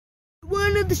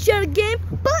into the Shout Out game,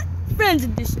 but Friends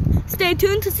Edition. Stay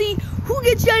tuned to see who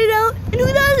gets shouted out and who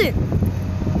doesn't.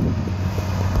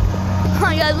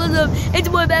 Hi guys, what's up? It's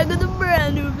your boy back with a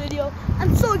brand new video.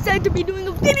 I'm so excited to be doing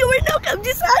a video right now. I'm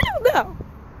just excited now.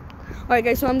 Alright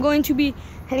guys, so I'm going to be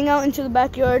heading out into the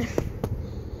backyard.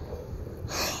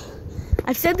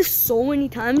 I've said this so many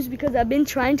times because I've been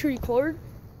trying to record.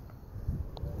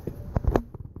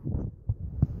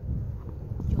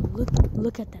 Yo,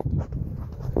 look at that.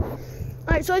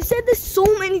 Alright, so I've said this so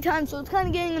many times, so it's kind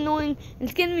of getting annoying and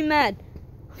it's getting me mad.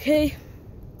 Okay?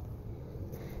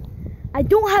 I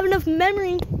don't have enough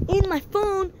memory in my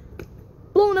phone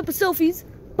blowing up with selfies,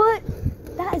 but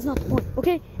that is not the point,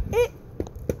 okay? And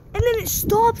then it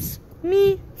stops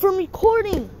me from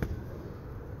recording.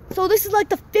 So this is like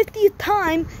the 50th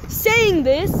time saying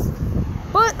this,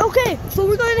 but okay, so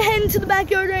we're going to head into the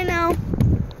backyard right now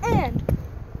and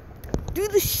do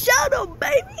the shout out,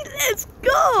 baby. Let's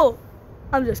go.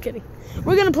 I'm just kidding.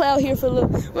 We're gonna play out here for a little.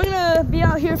 We're gonna be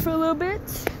out here for a little bit.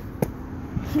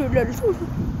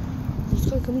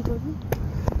 Coming toward me.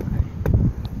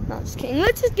 No, just kidding.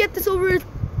 Let's just get this over with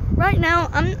right now.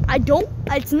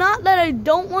 It's not that I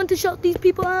don't want to shout these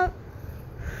people out,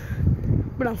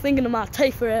 but I'm thinking it might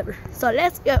take forever. So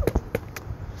let's go.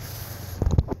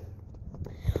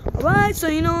 Alright, so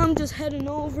you know I'm just heading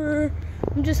over.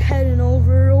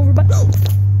 Over by. Oh!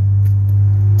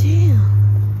 Damn.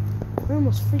 I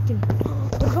almost freaking.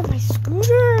 Look at my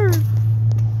scooter.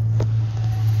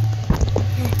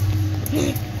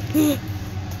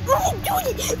 Oh, I'm doing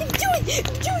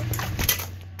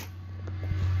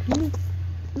it.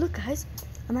 Look, guys,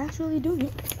 I'm actually doing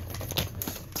it.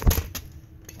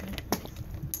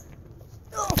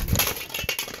 Oh.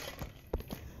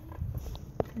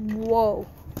 Whoa,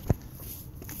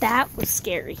 that was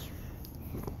scary.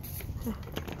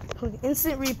 Okay,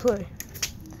 instant replay.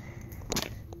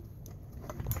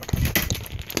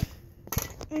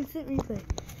 Instant replay.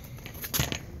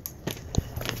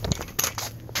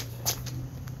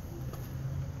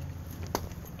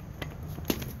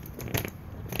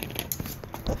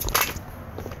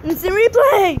 Instant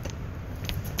replay!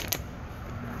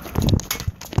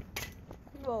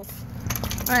 Whoa.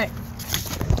 Alright.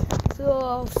 So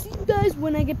I'll see you guys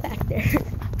when I get back there.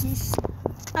 Peace.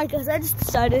 Alright guys, I just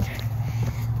decided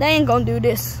that I ain't gonna do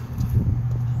this.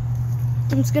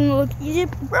 I'm just gonna look easy.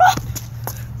 Bro!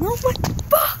 No, what the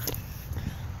fuck?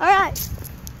 Alright.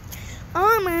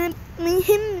 I'm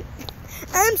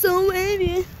so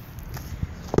wavy.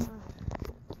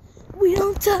 We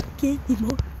don't talk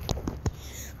anymore.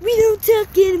 We don't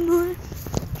talk anymore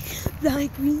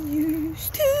like we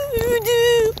used to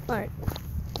do. Alright.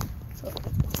 So,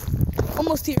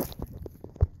 almost here.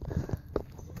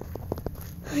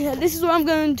 Yeah, this is where I'm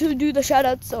going to do the shout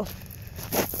out, so.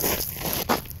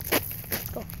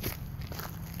 Go.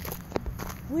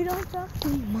 We don't talk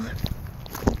anymore.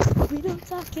 We don't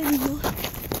talk anymore.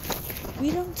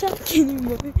 We don't talk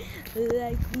anymore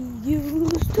like we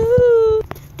used to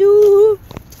do.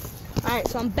 Alright,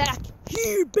 so I'm back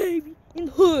here, baby, in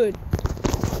the hood.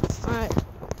 Alright,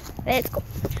 let's go.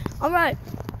 Alright,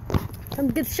 time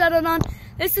to get the shout out on.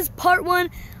 This is part 1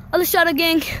 of the Shout Out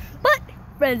Gang, but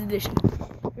Friends Edition.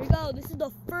 Here we go. This is the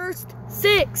first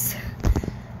 6.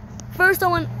 First I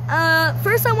want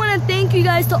to thank you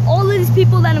guys to all of these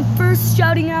people that I'm first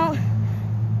shouting out.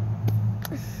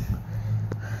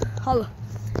 Holla.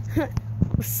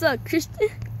 What's up, Christian?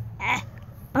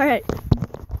 Alright.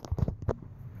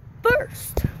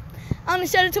 First, I want to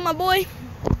shout out to my boy,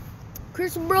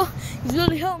 Chris, bro. He's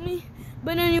really helped me.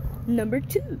 But anyway, number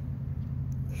 2.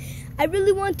 I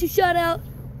really want to shout out,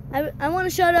 I want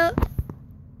to shout out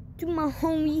to my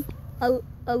homie,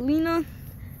 Alina.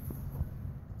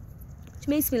 She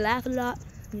makes me laugh a lot,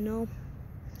 you know.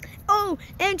 Oh,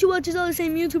 and she watches all the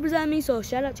same YouTubers as me, so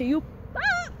shout out to you.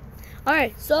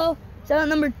 Alright, so shout out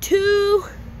number 2.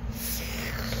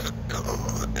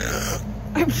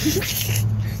 I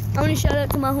want to shout out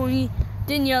to my homie,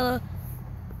 Daniela.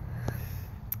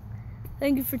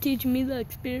 Thank you for teaching me the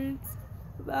experience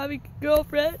of having a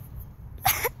girlfriend.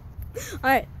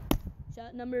 Alright, shout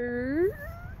out number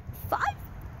 5.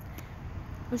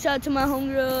 Shout out to my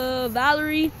homegirl,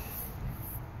 Valerie.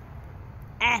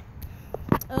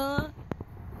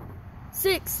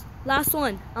 6, last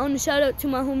one. I want to shout out to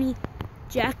my homie,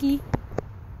 Jackie.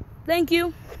 Thank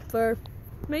you for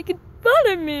making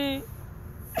fun of me.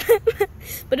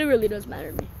 But it really does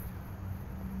matter to me.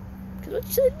 Because what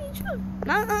you said means short.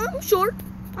 I'm short.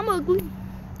 I'm ugly.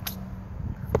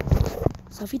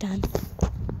 Selfie time.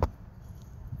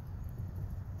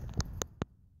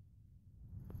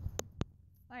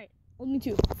 Alright, only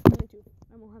 2.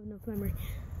 I won't have enough memory.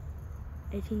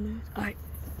 18 minutes. Alright.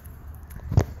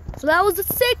 So that was the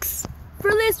 6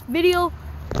 for this video.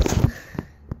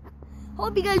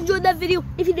 Hope you guys enjoyed that video.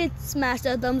 If you did, smash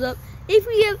that thumbs up. If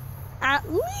we get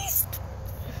at least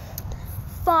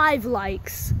 5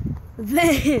 likes,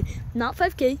 then not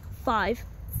 5K, 5,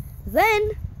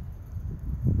 then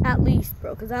at least,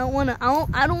 bro, because I don't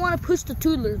wanna push the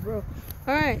toodlers, bro.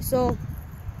 Alright, so,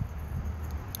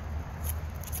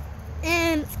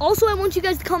 and also I want you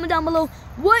guys to comment down below,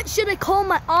 what should I call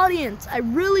my audience? I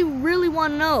really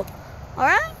want to know.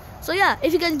 Alright? So yeah,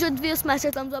 if you guys enjoyed the video, smash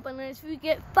that thumbs up, and if we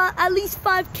get at least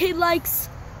 5K likes,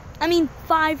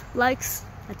 5 likes,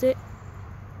 that's it,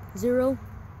 0,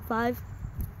 5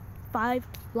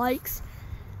 likes,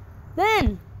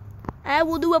 then I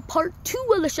will do a part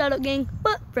 2 of the Shoutout Gang,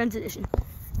 but Friends Edition.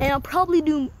 And I'll probably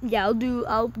do, I'll do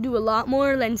a lot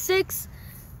more than 6.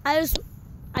 I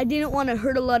didn't want to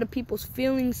hurt a lot of people's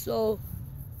feelings, so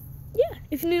yeah,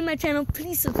 if you're new to my channel,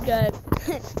 please subscribe.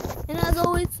 And as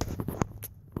always,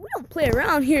 we don't play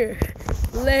around here.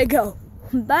 Let go.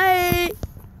 Bye.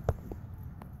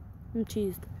 I'm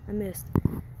cheesed. I missed.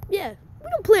 Yeah, we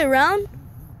don't play around.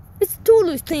 It's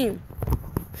Toodler's team.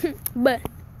 But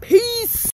peace.